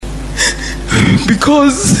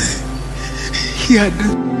because he had...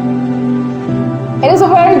 It is a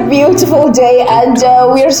very beautiful day and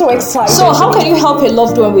we are so excited. So how can you help a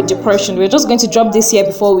loved one with depression? We're just going to drop this here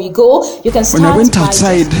before we go. You can start. When I went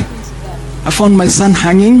outside, I found my son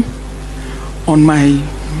hanging on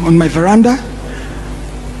my veranda,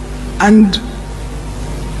 and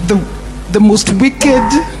the most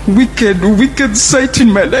wicked sight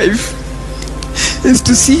in my life is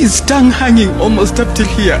to see his tongue hanging almost up till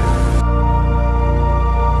here.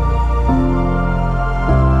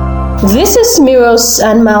 This is Mirrors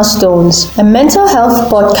and Milestones, a mental health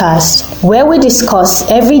podcast where we discuss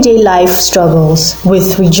everyday life struggles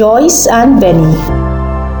with Rejoice and Benny.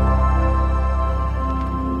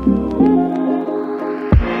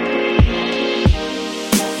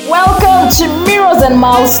 Welcome to Mirrors and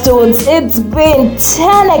Milestones. It's been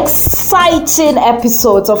 10 exciting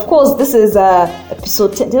episodes. Of course, this is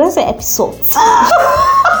episode 10. Did I say episodes?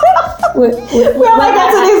 Where am I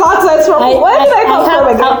getting these accents from? Where did I come from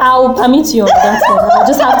again? I'll permit you on that one. I'll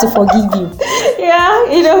just have to forgive you.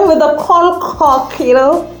 Yeah, with the call cock,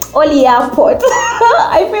 Oli Airport.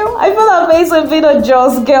 I feel amazing being a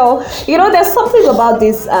Jaws girl. There's something about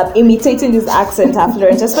this imitating this accent I've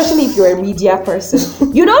learned, especially if you're a media person.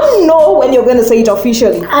 You don't know when you're going to say it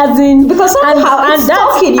officially. As in, because somehow it's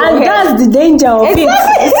stuck in your head. And that's the danger of it.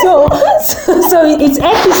 So it's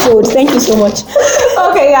episode. Thank you so much.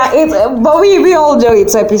 Okay, yeah, but we all know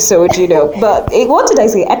it's episode, But what did I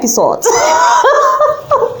say? Episode.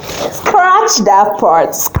 Scratch that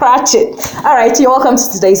part. Scratch it. All right, you're welcome to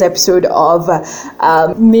today's episode of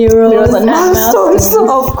Mirrors and Milestones,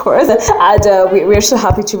 of course. And we're so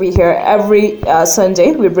happy to be here every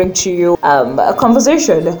Sunday. We bring to you a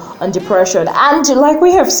conversation on depression. And like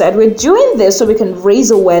we have said, we're doing this so we can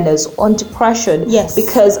raise awareness on depression. Yes.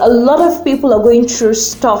 Because a lot of people are going through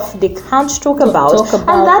stuff they can't talk about.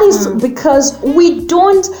 And that is because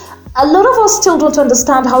a lot of us still don't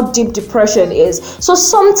understand how deep depression is. So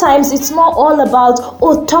sometimes it's not all about,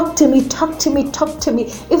 talk to me.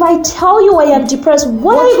 If I tell you I am depressed,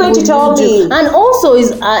 what are you going to tell me? And also,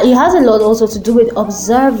 it has a lot also to do with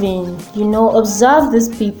observing. Observe these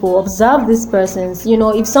people, observe these persons.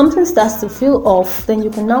 If something starts to feel off, then you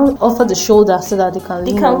can now offer the shoulder so that they can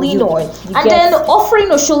lean on. And then offering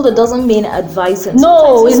a shoulder doesn't mean advising.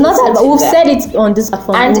 No, it's not. We've said it on this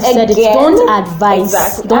platform. And don't advise.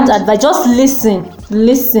 Exactly. Don't advise. Just listen.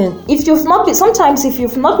 If you've not been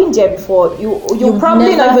there before, you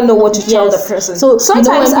probably not even know what to tell the person. So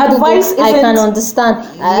sometimes advice isn't. I can understand.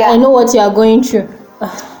 I know what you are going through.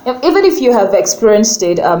 Even if you have experienced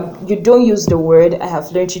it, you don't use the word "I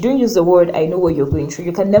have learned." You don't use the word "I know what you're going through."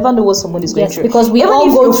 You can never know what someone is going through. Because we even all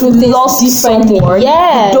if go through things lost differently. Someone,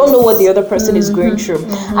 yes. You don't know what the other person is going through.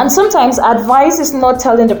 And sometimes advice is not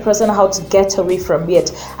telling the person how to get away from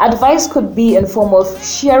it. Advice could be in form of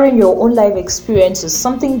sharing your own life experiences,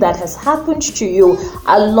 something that has happened to you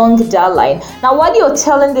along that line. Now, while you're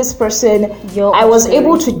telling this person, I was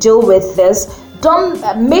able to deal with this, don't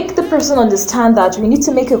make the person understand that we need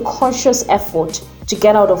to make a conscious effort to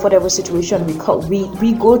get out of whatever situation we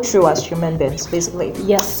go through as human beings, basically.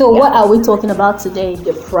 Yes. So what are we talking about today?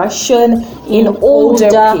 Depression in older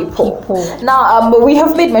people. Now, we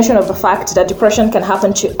have made mention of the fact that depression can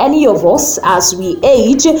happen to any of us as we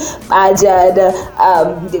age, and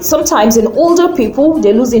sometimes in older people,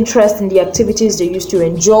 they lose interest in the activities they used to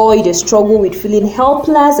enjoy. They struggle with feeling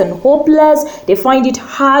helpless and hopeless. They find it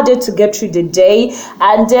harder to get through the day,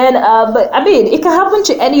 and then, it can happen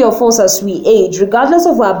to any of us as we age, regardless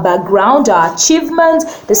of our background, our achievements.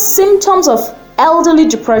 The symptoms of elderly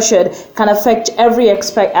depression can affect every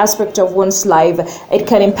aspect of one's life. It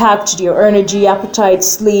can impact your energy, appetite,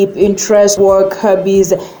 sleep, interest, work,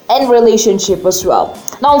 hobbies, and relationship as well.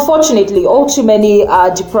 Now, unfortunately, all too many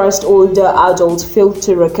depressed older adults fail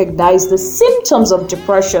to recognize the symptoms of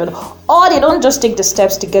depression, or they don't just take the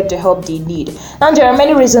steps to get the help they need. And there are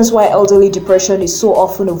many reasons why elderly depression is so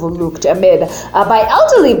often overlooked. By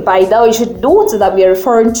elderly, by now, you should note that we are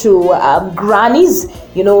referring to grannies,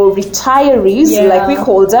 retirees, like we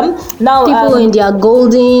call them. Now, people in their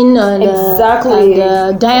golden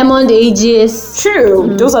and diamond ages.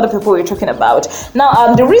 True, those are the people we're talking about.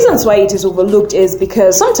 Now, the reasons why it is overlooked is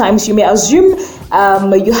because sometimes you may assume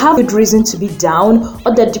you have good reason to be down,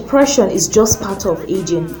 or that depression is just part of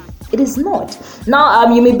aging. It is not.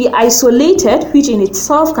 Now, you may be isolated, which in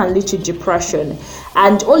itself can lead to depression.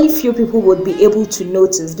 and only few people would be able to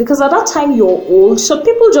notice, because at that time you're old, so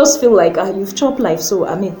people just feel like you've chopped life. So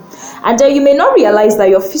and then you may not realize that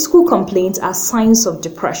your physical complaints are signs of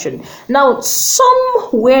depression. Now,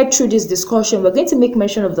 somewhere through this discussion, we're going to make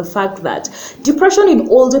mention of the fact that depression in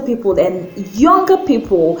older people and younger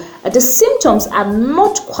people, the symptoms are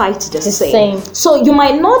not quite the same. So you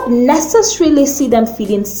might not necessarily see them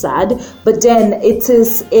feeling sad, but then it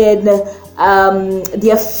is in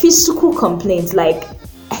their physical complaints, like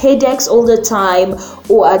headaches all the time,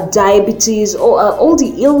 or diabetes, or all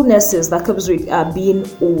the illnesses that comes with being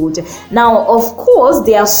old. Now, of course,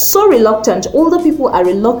 they are so reluctant. Older people are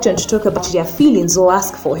reluctant to talk about their feelings or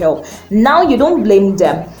ask for help. Now, you don't blame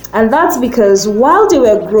them. And that's because while they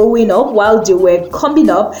were growing up, while they were coming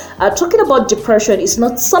up, talking about depression is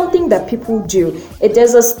not something that people do.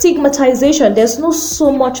 There's a stigmatization. There's not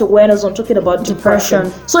so much awareness on talking about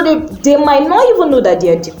depression. So they might not even know that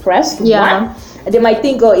they're depressed. Yeah. They might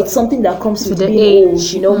think, it's something that comes with being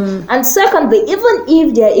old, And secondly, even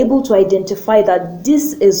if they are able to identify that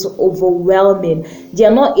this is overwhelming, they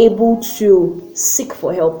are not able to seek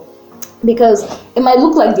for help, because it might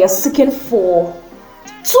look like they are seeking for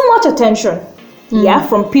too much attention.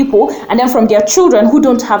 From people, and then from their children who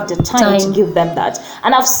don't have the time to give them that.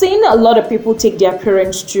 And I've seen a lot of people take their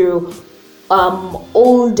parents to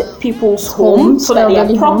old people's home so that they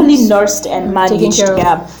are properly nursed and managed.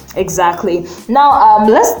 Yeah, exactly. Now,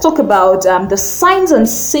 let's talk about the signs and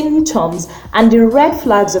symptoms and the red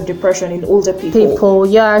flags of depression in older people.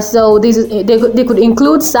 So they could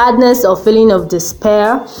include sadness or feeling of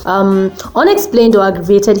despair, unexplained or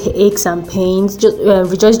aggravated aches and pains.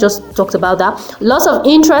 We just talked about that. Loss of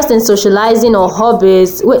interest in socializing or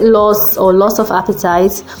hobbies, weight loss or loss of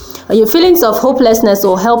appetite. Your feelings of hopelessness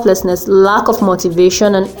or helplessness, lack of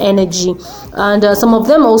motivation and energy. And some of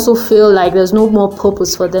them also feel like there's no more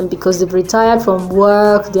purpose for them because they've retired from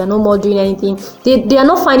work, they are no more doing anything. They are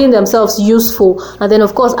not finding themselves useful. And then,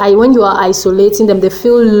 of course, when you are isolating them, they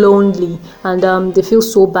feel lonely and they feel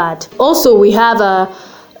so bad. Also, we have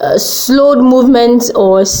a slowed movement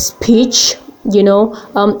or speech,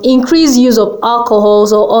 increased use of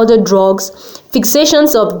alcohols or other drugs,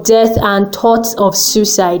 fixations of death and thoughts of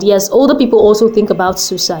suicide. Yes, older people also think about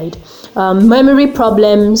suicide. Memory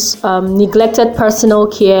problems, neglected personal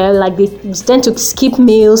care, like they tend to skip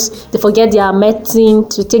meals, they forget their medicine,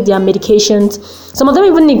 to take their medications. Some of them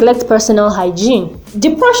even neglect personal hygiene.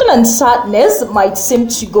 Depression and sadness might seem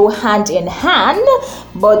to go hand in hand,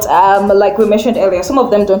 but like we mentioned earlier, some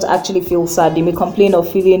of them don't actually feel sad. They may complain of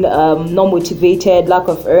feeling not motivated, lack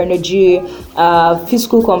of energy,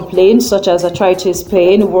 physical complaints such as arthritis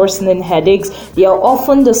pain, worsening headaches. They are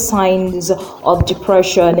often the signs of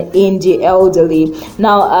depression in the elderly.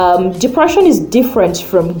 Now, depression is different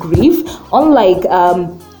from grief. Unlike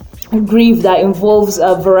grief that involves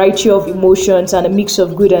a variety of emotions and a mix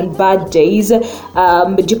of good and bad days,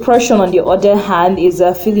 depression, on the other hand, is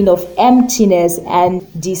a feeling of emptiness and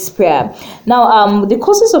despair. Now, the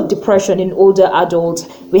causes of depression in older adults,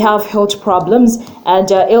 we have health problems and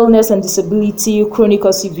illness and disability, chronic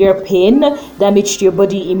or severe pain, damage to your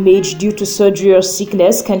body image due to surgery or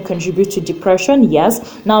sickness can contribute to depression.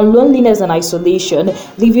 Yes. Now, loneliness and isolation,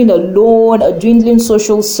 living alone, a dwindling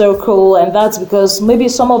social circle, and that's because maybe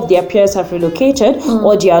some of their peers have relocated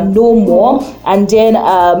or they are no more, and then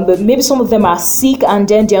maybe some of them are sick and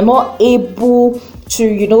then they are not able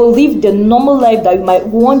to live the normal life that you might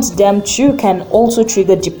want them to, can also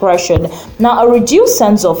trigger depression. Now, a reduced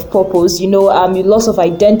sense of purpose, your loss of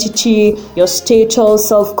identity, your status,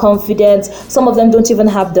 self-confidence. Some of them don't even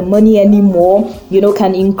have the money anymore,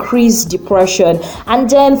 can increase depression. And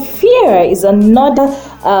then fear is another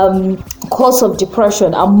cause of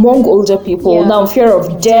depression among older people. Now, fear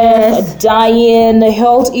of death, dying,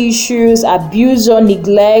 health issues, abuse or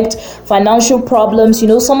neglect, financial problems.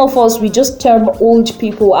 Some of us, we just term old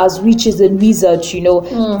people as witches and wizards.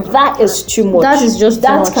 That is too much. That is just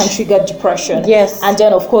that can trigger depression. Yes. And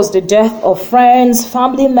then, of course, the death of friends,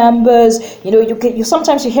 family members. You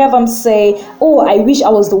sometimes you hear them say, "Oh, I wish I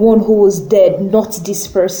was the one who was dead, not this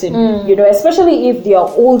person." Especially if they are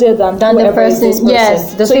older than the person. Is this person.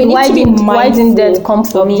 Yes. So you need to be mindful. Why didn't death come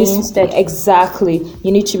for me instead? Exactly.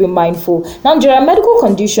 You need to be mindful. Now, there are medical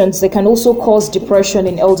conditions that can also cause depression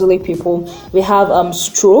in elderly people. We have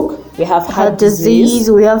stroke, we have heart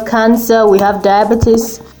disease, we have cancer, we have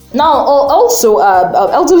diabetes. Now, also,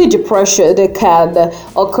 elderly depression, they can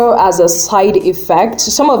occur as a side effect.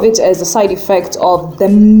 Some of it is a side effect of the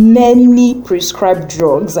many prescribed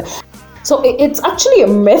drugs. So it's actually a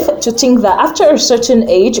myth to think that after a certain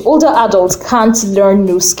age, older adults can't learn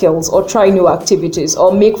new skills or try new activities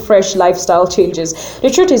or make fresh lifestyle changes.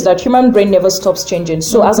 The truth is that human brain never stops changing.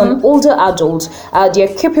 So as an older adult,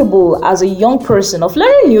 they're capable as a young person of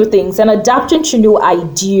learning new things and adapting to new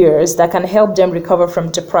ideas that can help them recover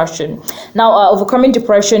from depression. Now, overcoming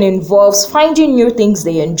depression involves finding new things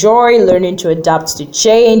they enjoy, learning to adapt to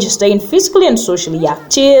change, staying physically and socially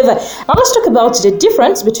active. Now let's talk about the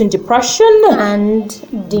difference between depression and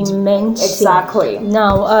dementia. Exactly.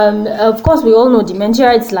 Now, of course, we all know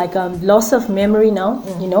dementia. It's like loss of memory now,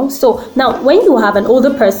 So now, when you have an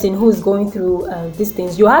older person who is going through these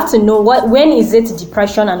things, you have to know when is it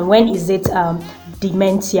depression and when is it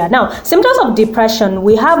dementia. Now, symptoms of depression,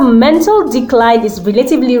 we have mental decline is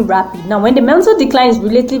relatively rapid. Now, when the mental decline is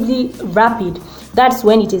relatively rapid, that's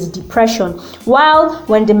when it is depression. While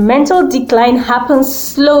when the mental decline happens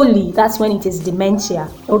slowly, that's when it is dementia.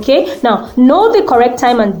 Okay? Now, know the correct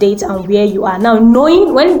time and date and where you are. Now,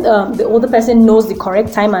 knowing when the older person knows the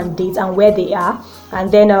correct time and date and where they are,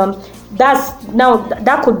 and then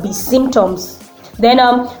that could be symptoms. Then,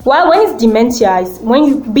 while when it's dementia, is when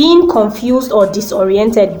you being confused or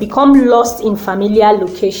disoriented, become lost in familiar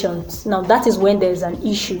locations. Now, that is when there is an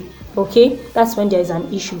issue. Okay, that's when there is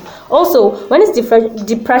an issue. Also, when it's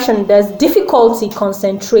depression, there's difficulty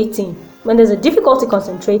concentrating. When there's a difficulty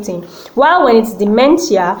concentrating, while when it's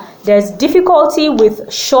dementia, there's difficulty with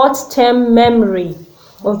short-term memory.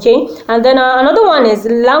 Okay, and then another one is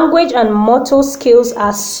language and motor skills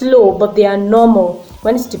are slow, but they are normal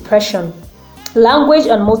when it's depression. Language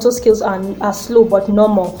and motor skills are slow but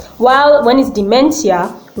normal, while when it's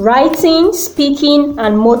dementia, writing, speaking,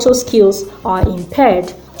 and motor skills are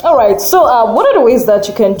impaired. All right, so what are the ways that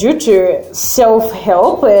you can do to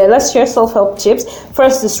self-help? Let's share self-help tips.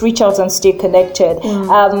 First is reach out and stay connected.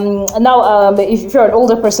 Now, if you're an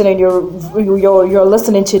older person and you're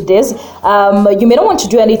listening to this, you may not want to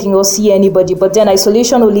do anything or see anybody, but then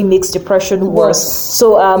isolation only makes depression worse.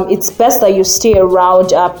 So it's best that you stay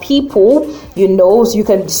around people, so you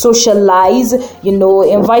can socialize,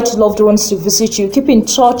 invite loved ones to visit you, keep in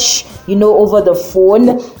touch, over the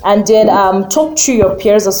phone, and then talk to your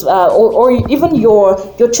peers or even your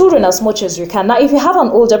children as much as you can. Now, if you have an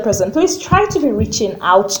older person, please try to be reaching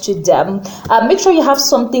out to them. Make sure you have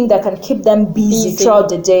something that can keep them busy throughout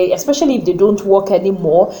the day, especially if they don't work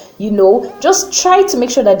anymore. Just try to make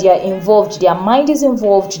sure that they are involved, their mind is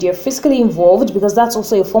involved, they're physically involved, because that's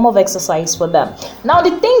also a form of exercise for them. Now,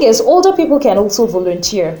 the thing is, older people can also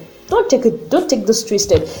volunteer. Don't take this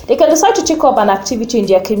twisted. They can decide to take up an activity in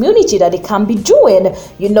their community that they can be doing.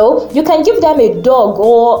 You can give them a dog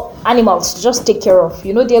or animals to just take care of.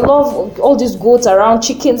 They love all these goats around,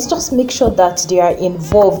 chickens. Just make sure that they are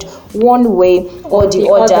involved one way or the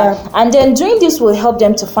other. And then doing this will help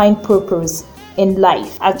them to find purpose in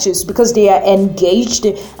life, actually, because they are engaged,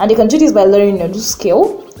 and they can do this by learning a new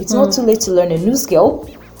skill. It's not too late to learn a new skill.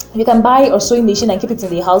 You can buy a sewing machine and keep it in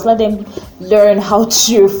the house. Let them learn how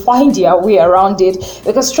to find their way around it.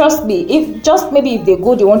 Because trust me, if they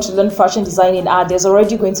want to learn fashion designing, there's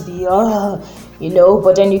already going to be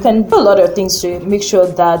but then you can do a lot of things to make sure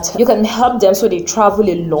that you can help them so they travel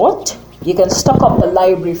a lot. You can stock up a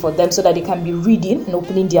library for them so that they can be reading and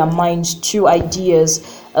opening their minds to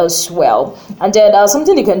ideas as well. And then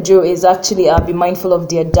something they can do is actually be mindful of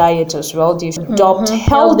their diet as well. They should adopt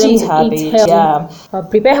healthy habits.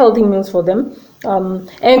 Prepare healthy meals for them.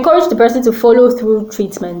 Encourage the person to follow through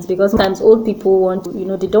treatments, because sometimes old people want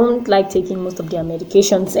to, they don't like taking most of their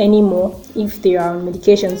medications anymore if they are on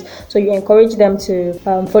medications. So you encourage them to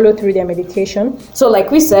follow through their medication. So like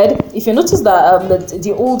we said, if you notice that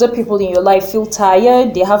the older people in your life feel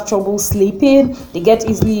tired, they have trouble sleeping, they get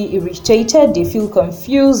easily irritated, they feel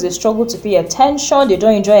confused, they struggle to pay attention, they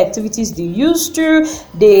don't enjoy activities they used to,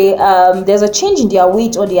 there's a change in their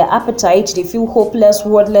weight or their appetite, they feel hopeless,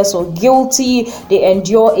 worthless, or guilty, they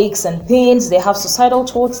endure aches and pains, they have suicidal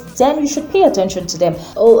thoughts, then you should pay attention to them.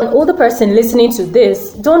 An older person listening to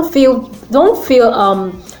this, don't feel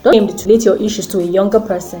aim to relate your issues to a younger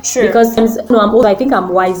person. Sure. Because I'm old, I think I'm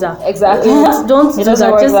wiser. Exactly. Don't do that.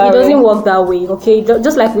 It doesn't work that way. Okay.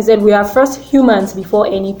 Just like we said, we are first humans before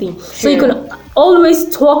anything. Sure. So you can always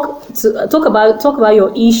talk about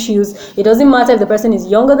your issues. It doesn't matter if the person is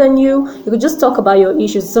younger than you. You could just talk about your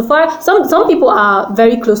issues. So far, some people are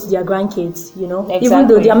very close to their grandkids. Exactly. Even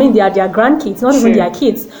though they are their grandkids, not even their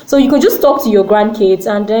kids. So you could just talk to your grandkids,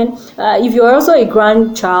 and then if you're also a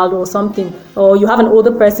grandchild or something, or you have an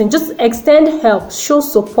older person, just extend help, show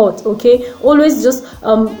support. Okay, always just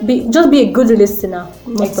be a good listener.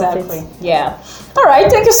 Exactly. Yeah. All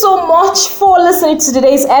right, thank you so much for listening to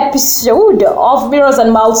today's episode of Mirrors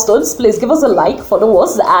and Milestones. Please give us a like, follow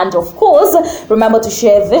us, and of course, remember to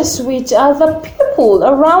share this with other people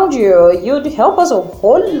around you. You'd help us a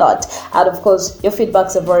whole lot. And of course, your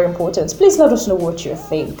feedbacks are very important. Please let us know what you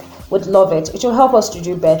think. We'd love it. It will help us to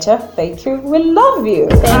do better. Thank you. We love you.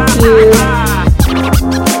 Thank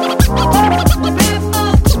you.